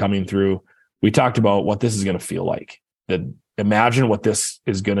expect to be coming through. We talked about what this is going to feel like. That imagine what this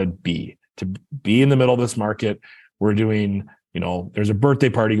is going to be in the middle of this market. We're doing, there's a birthday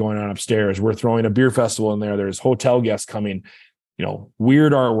party going on upstairs. We're throwing a beer festival in there. There's hotel guests coming.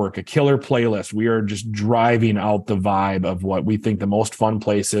 Weird artwork, a killer playlist. We are just driving out the vibe of what we think the most fun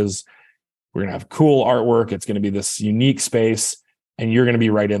place is. We're going to have cool artwork. It's going to be this unique space, and you're going to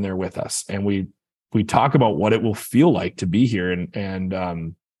be right in there with us. And we talk about what it will feel like to be here.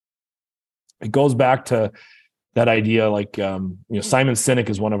 And it goes back to that idea, like, Simon Sinek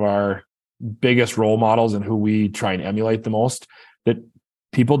is one of our biggest role models and who we try and emulate the most, that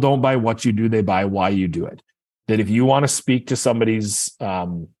people don't buy what you do, they buy why you do it. That if you want to speak to somebody's,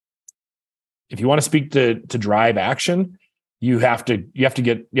 if you want to speak to drive action, you have to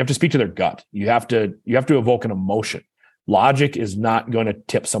speak to their gut. You have to evoke an emotion. Logic is not going to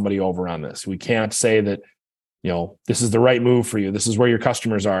tip somebody over on this. We can't say that, this is the right move for you. This is where your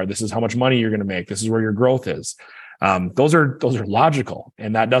customers are. This is how much money you're going to make. This is where your growth is. Those are logical,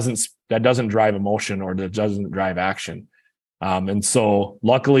 and that doesn't drive emotion, or that doesn't drive action. And so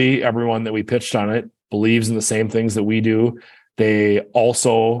luckily, everyone that we pitched on it believes in the same things that we do. They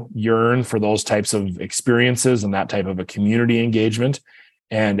also yearn for those types of experiences and that type of a community engagement.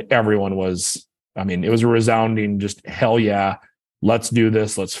 And everyone was, it was a resounding just, hell yeah, let's do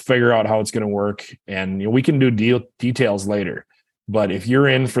this. Let's figure out how it's going to work. And we can do details later. But if you're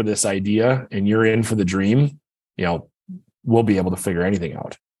in for this idea and you're in for the dream, we'll be able to figure anything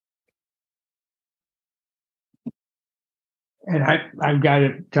out. And I've got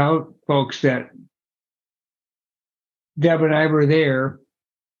to tell folks that Deb and I were there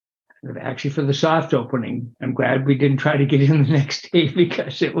actually for the soft opening. I'm glad we didn't try to get in the next day,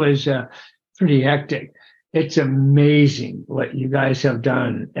 because it was pretty hectic. It's amazing what you guys have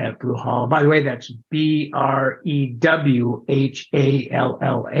done at Brewhalla. By the way, that's BREWHALLA,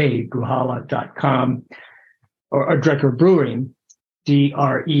 Brewhalla.com, or Drecker Brewing,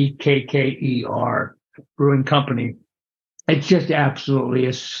 DREKKER Brewing Company. It's just absolutely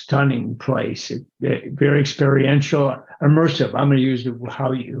a stunning place. Very experiential, immersive. I'm going to use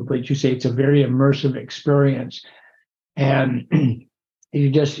but you say it's a very immersive experience, and you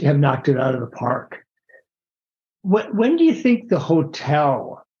just have knocked it out of the park. When do you think the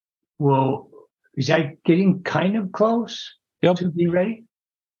hotel is that getting kind of close to be ready?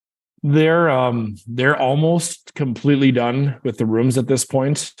 They're almost completely done with the rooms at this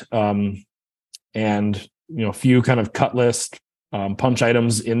point. And a few kind of cut list punch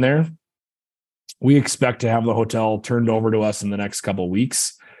items in there. We expect to have the hotel turned over to us in the next couple of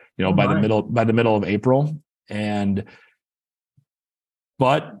weeks, by the middle of April.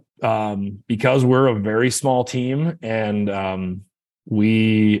 But because we're a very small team, and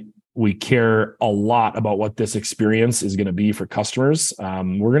we care a lot about what this experience is going to be for customers,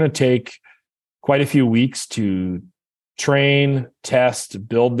 we're going to take quite a few weeks to train, test,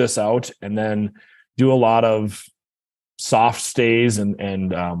 build this out, and then do a lot of soft stays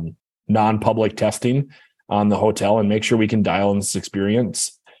and non-public testing on the hotel, and make sure we can dial in this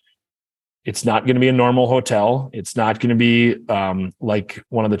experience. It's not going to be a normal hotel. It's not going to be like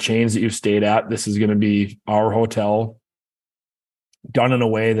one of the chains that you've stayed at. This is going to be our hotel done in a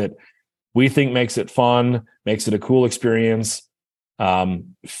way that we think makes it fun, makes it a cool experience,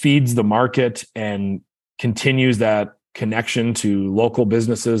 feeds the market and continues that connection to local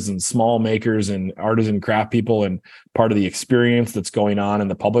businesses and small makers and artisan craft people and part of the experience that's going on in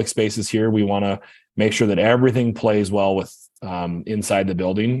the public spaces here. We want to make sure that everything plays well with inside the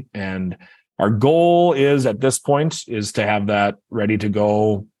building. And our goal is at this point is to have that ready to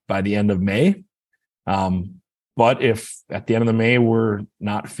go by the end of May. But if at the end of the May we're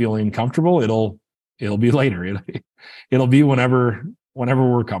not feeling comfortable, it'll be later. It'll be whenever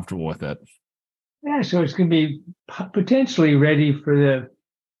we're comfortable with it. Yeah, so it's going to be potentially ready for the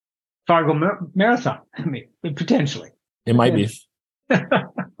Fargo Marathon. I mean, potentially. It might be.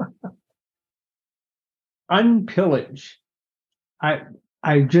 Unpillage.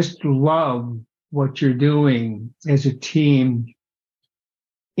 I just love what you're doing as a team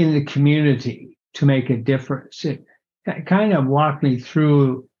in the community to make a difference. It kind of walk me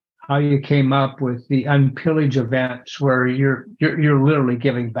through how you came up with the Unpillage events where you're literally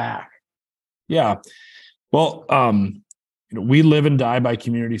giving back. Yeah. Well, we live and die by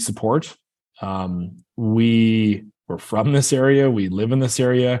community support. We're from this area. We live in this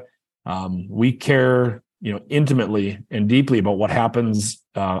area. We care, intimately and deeply about what happens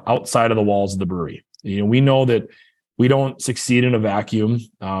outside of the walls of the brewery. We know that we don't succeed in a vacuum.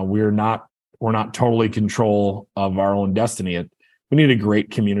 We're not totally control of our own destiny. We need a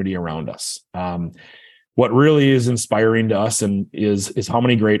great community around us. What really is inspiring to us and is how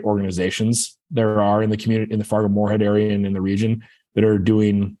many great organizations there are in the community, in the Fargo Moorhead area and in the region that are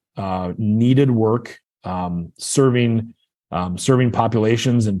doing needed work, serving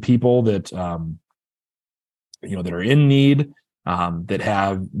populations and people that that are in need, that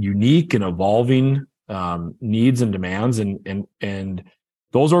have unique and evolving needs and demands, and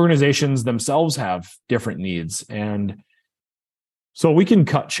those organizations themselves have different needs. And so we can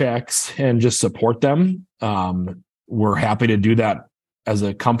cut checks and just support them. We're happy to do that as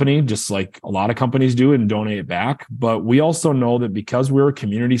a company, just like a lot of companies do, and donate it back. But we also know that because we're a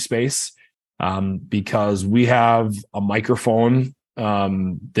community space, because we have a microphone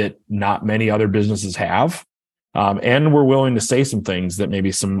that not many other businesses have, and we're willing to say some things that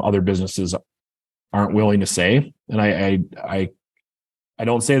maybe some other businesses aren't willing to say. And I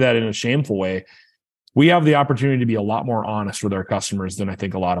don't say that in a shameful way. We have the opportunity to be a lot more honest with our customers than I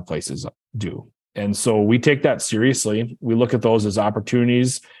think a lot of places do. And so we take that seriously. We look at those as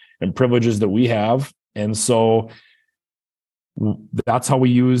opportunities and privileges that we have. And so that's how we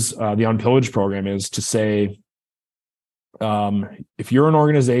use the Unpillage program, is to say, if you're an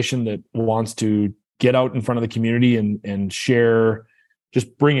organization that wants to get out in front of the community and share,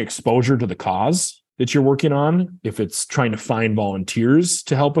 just bring exposure to the cause that you're working on. If it's trying to find volunteers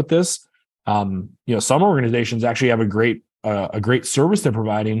to help with this, some organizations actually have a great service they're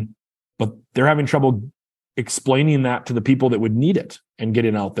providing, but they're having trouble explaining that to the people that would need it and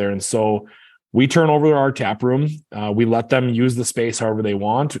getting out there. And so we turn over our tap room. We let them use the space however they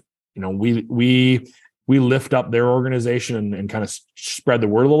want. We lift up their organization and kind of spread the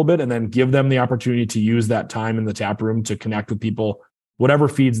word a little bit, and then give them the opportunity to use that time in the tap room to connect with people, whatever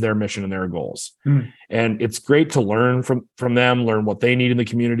feeds their mission and their goals. And it's great to learn from them, learn what they need in the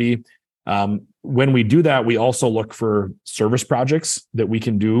community. When we do that, we also look for service projects that we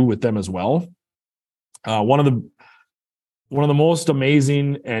can do with them as well. One of the most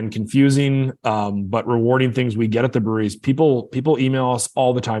amazing and confusing, but rewarding things we get at the breweries, people email us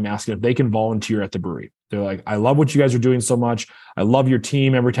all the time asking if they can volunteer at the brewery. They're like, I love what you guys are doing so much. I love your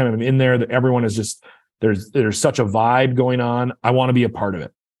team. Every time I'm in there, that everyone is just, there's such a vibe going on. I want to be a part of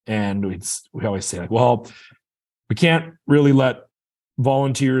it. And we always say, like, well, we can't really let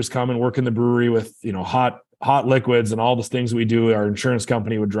volunteers come and work in the brewery with, hot liquids and all the things we do. Our insurance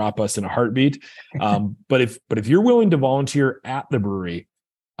company would drop us in a heartbeat. But if you're willing to volunteer at the brewery,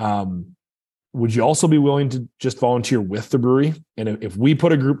 would you also be willing to just volunteer with the brewery? And if we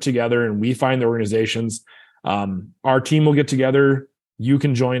put a group together and we find the organizations, our team will get together, you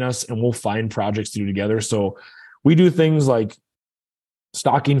can join us, and we'll find projects to do together. So we do things like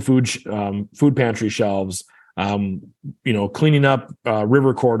stocking food pantry shelves, cleaning up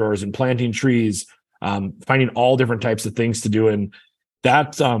river corridors and planting trees, finding all different types of things to do. And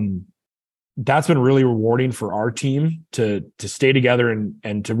that's been really rewarding for our team to stay together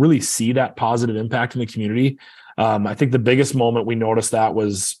and to really see that positive impact in the community. I think the biggest moment we noticed that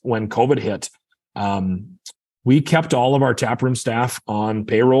was when COVID hit. We kept all of our taproom staff on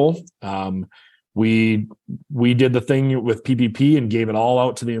payroll. we did the thing with PPP and gave it all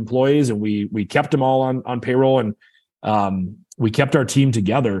out to the employees, and we kept them all on payroll, and we kept our team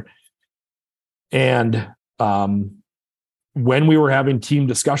together. And when we were having team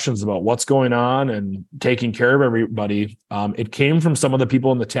discussions about what's going on and taking care of everybody, it came from some of the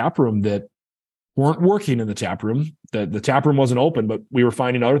people in the tap room that weren't working in the tap room. The tap room wasn't open, but we were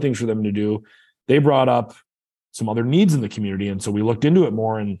finding other things for them to do. They brought up some other needs in the community, and so we looked into it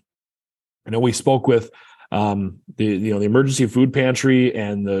more. And I know we spoke with the emergency food pantry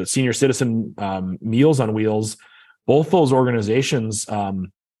and the senior citizen Meals on Wheels. Both those organizations,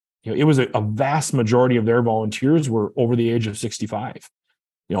 it was a vast majority of their volunteers were over the age of 65.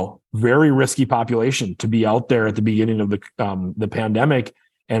 Very risky population to be out there at the beginning of the pandemic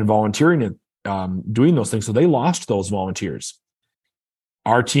and volunteering and doing those things. So they lost those volunteers.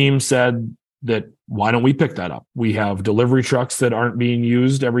 Our team said that, why don't we pick that up? We have delivery trucks that aren't being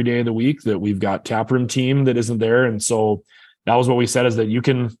used every day of the week, that we've got taproom team that isn't there. And so that was what we said, is that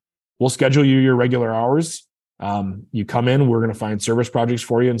we'll schedule you your regular hours. You come in, we're going to find service projects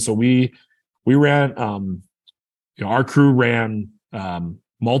for you. And so we ran, our crew ran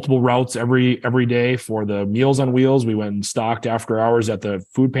multiple routes every day for the Meals on Wheels. We went and stocked after hours at the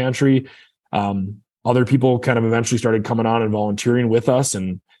food pantry. Other people kind of eventually started coming on and volunteering with us.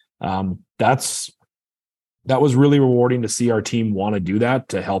 And that was really rewarding to see our team want to do that,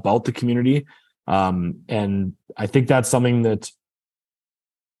 to help out the community. And I think that's something that,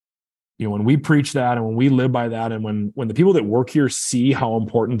 when we preach that and when we live by that, and when the people that work here see how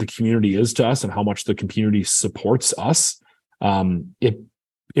important the community is to us and how much the community supports us,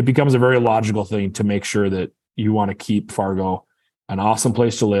 it becomes a very logical thing to make sure that you want to keep Fargo an awesome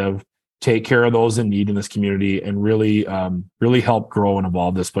place to live, take care of those in need in this community, and really help grow and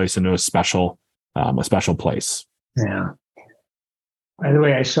evolve this place into a special place. Yeah. By the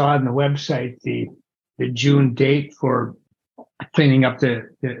way, I saw on the website the June date for cleaning up the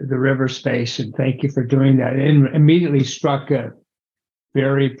river space, and thank you for doing that. And immediately struck a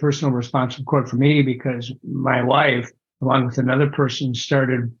very personal, responsive chord for me, because my wife, along with another person,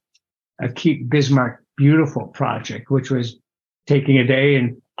 started a Keep Bismarck Beautiful project, which was taking a day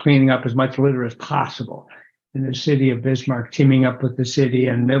and cleaning up as much litter as possible in the city of Bismarck, teaming up with the city.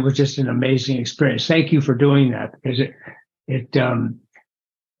 And it was just an amazing experience. Thank you for doing that, because it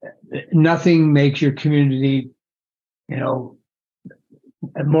nothing makes your community,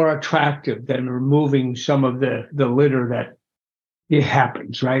 more attractive than removing some of the litter that it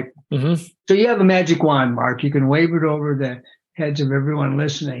happens, right? Mm-hmm. So you have a magic wand, Mark. You can wave it over the heads of everyone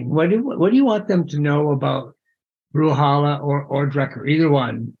listening. What do you want them to know about Brewhalla or Drecker, either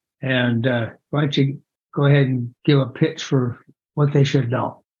one? And why don't you go ahead and give a pitch for what they should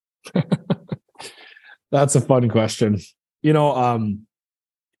know? That's a fun question. All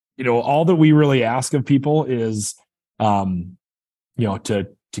that we really ask of people is, to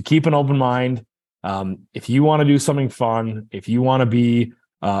keep an open mind. If you want to do something fun, if you want to be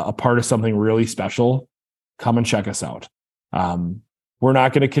a part of something really special, come and check us out. We're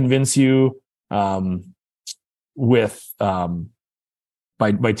not going to convince you with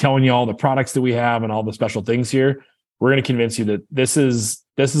by telling you all the products that we have and all the special things here. We're going to convince you that this is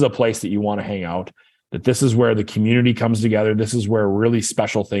a place that you want to hang out, that this is where the community comes together. This is where really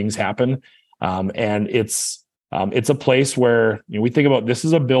special things happen. And it's a place where we think about, this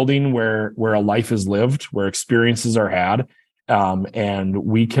is a building where a life is lived, where experiences are had. And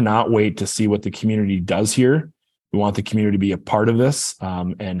we cannot wait to see what the community does here. We want the community to be a part of this,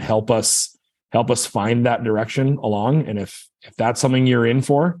 and help us find that direction along. And if that's something you're in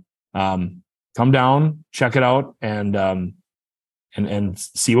for, come down, check it out, and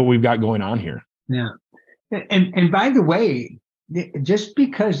see what we've got going on here. Yeah. And by the way, just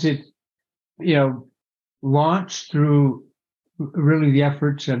because it, launched through really the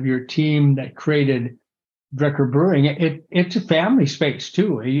efforts of your team that created Drecker Brewing, it's a family space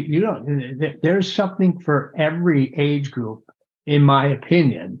too. There's something for every age group, in my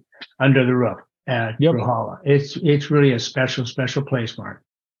opinion, under the roof at Brewhalla. It's really a special place, Mark.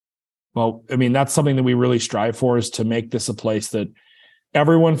 Well, that's something that we really strive for, is to make this a place that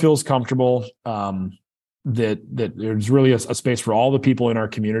everyone feels comfortable, that there's really a space for all the people in our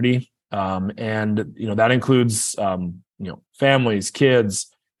community. And that includes, families, kids,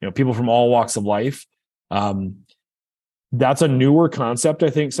 people from all walks of life. That's a newer concept, I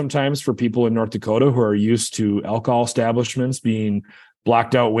think, sometimes for people in North Dakota who are used to alcohol establishments being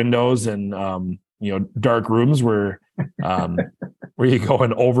blacked out windows and, dark rooms where you go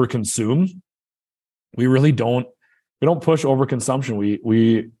and overconsume. We really don't push overconsumption.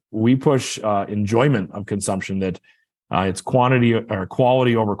 We push enjoyment of consumption, that it's quantity or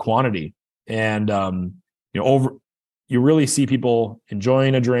quality over quantity. And you really see people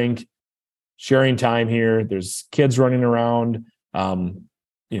enjoying a drink, sharing time here. There's kids running around,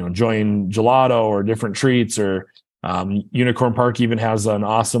 enjoying gelato or different treats, or Unicorn Park even has an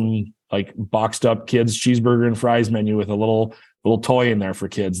awesome like boxed up kids cheeseburger and fries menu with a little toy in there for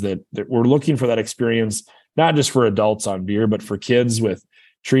kids that we're looking for that experience, not just for adults on beer, but for kids with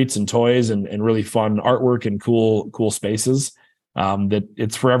treats and toys and really fun artwork and cool spaces. That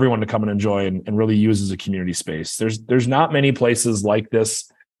it's for everyone to come and enjoy and really use as a community space. There's not many places like this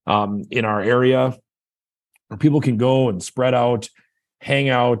in our area where people can go and spread out, hang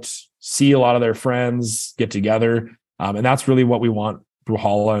out, see a lot of their friends, get together. And that's really what we want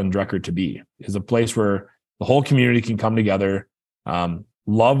Brewhalla and Drecker to be, is a place where the whole community can come together,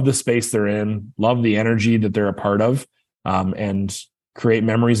 love the space they're in, love the energy that they're a part of, and create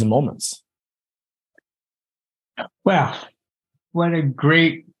memories and moments. Well, what a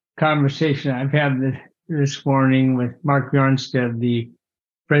great conversation I've had this morning with Mark Bjornstad, the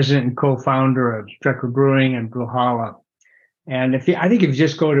president and co-founder of Drecker Brewing and Brewhalla. And I think if you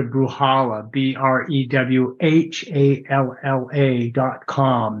just go to Brewhalla,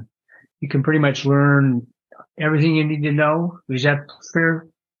 BREWHALLA.com, you can pretty much learn everything you need to know. Is that fair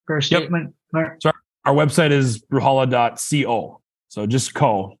statement, Mark? So our website is brewhalla.co. So just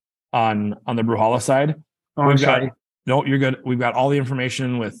co on the Brewhalla side. Oh, I'm sorry. No, you're good. We've got all the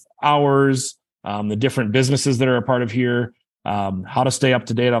information with hours, the different businesses that are a part of here, how to stay up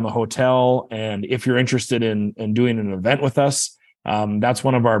to date on the hotel. And if you're interested in doing an event with us, that's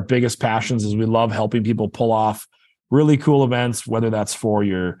one of our biggest passions, is we love helping people pull off really cool events, whether that's for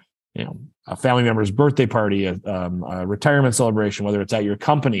your, a family member's birthday party, a retirement celebration, whether it's at your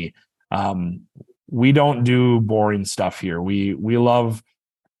company. We don't do boring stuff here. We love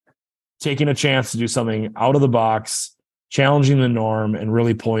taking a chance to do something out of the box, challenging the norm, and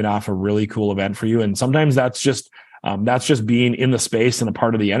really pulling off a really cool event for you. And sometimes that's just being in the space and a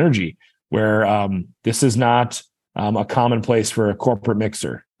part of the energy, where this is not a common place for a corporate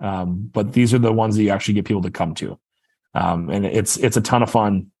mixer, but these are the ones that you actually get people to come to. And it's a ton of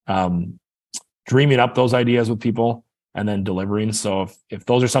fun dreaming up those ideas with people and then delivering. So if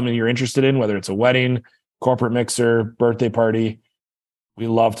those are something you're interested in, whether it's a wedding, corporate mixer, birthday party, we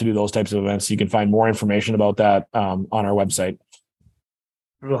love to do those types of events. You can find more information about that on our website.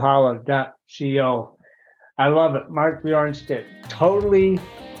 Brewhalla.co. I love it. Mark Bjornstad, totally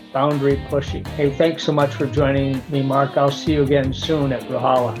boundary pushing. Hey, thanks so much for joining me, Mark. I'll see you again soon at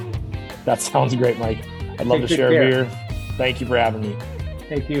Brewhalla. That sounds great, Mike. I'd love to share a beer. Thank you for having me.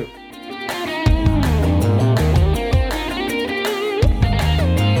 Thank you.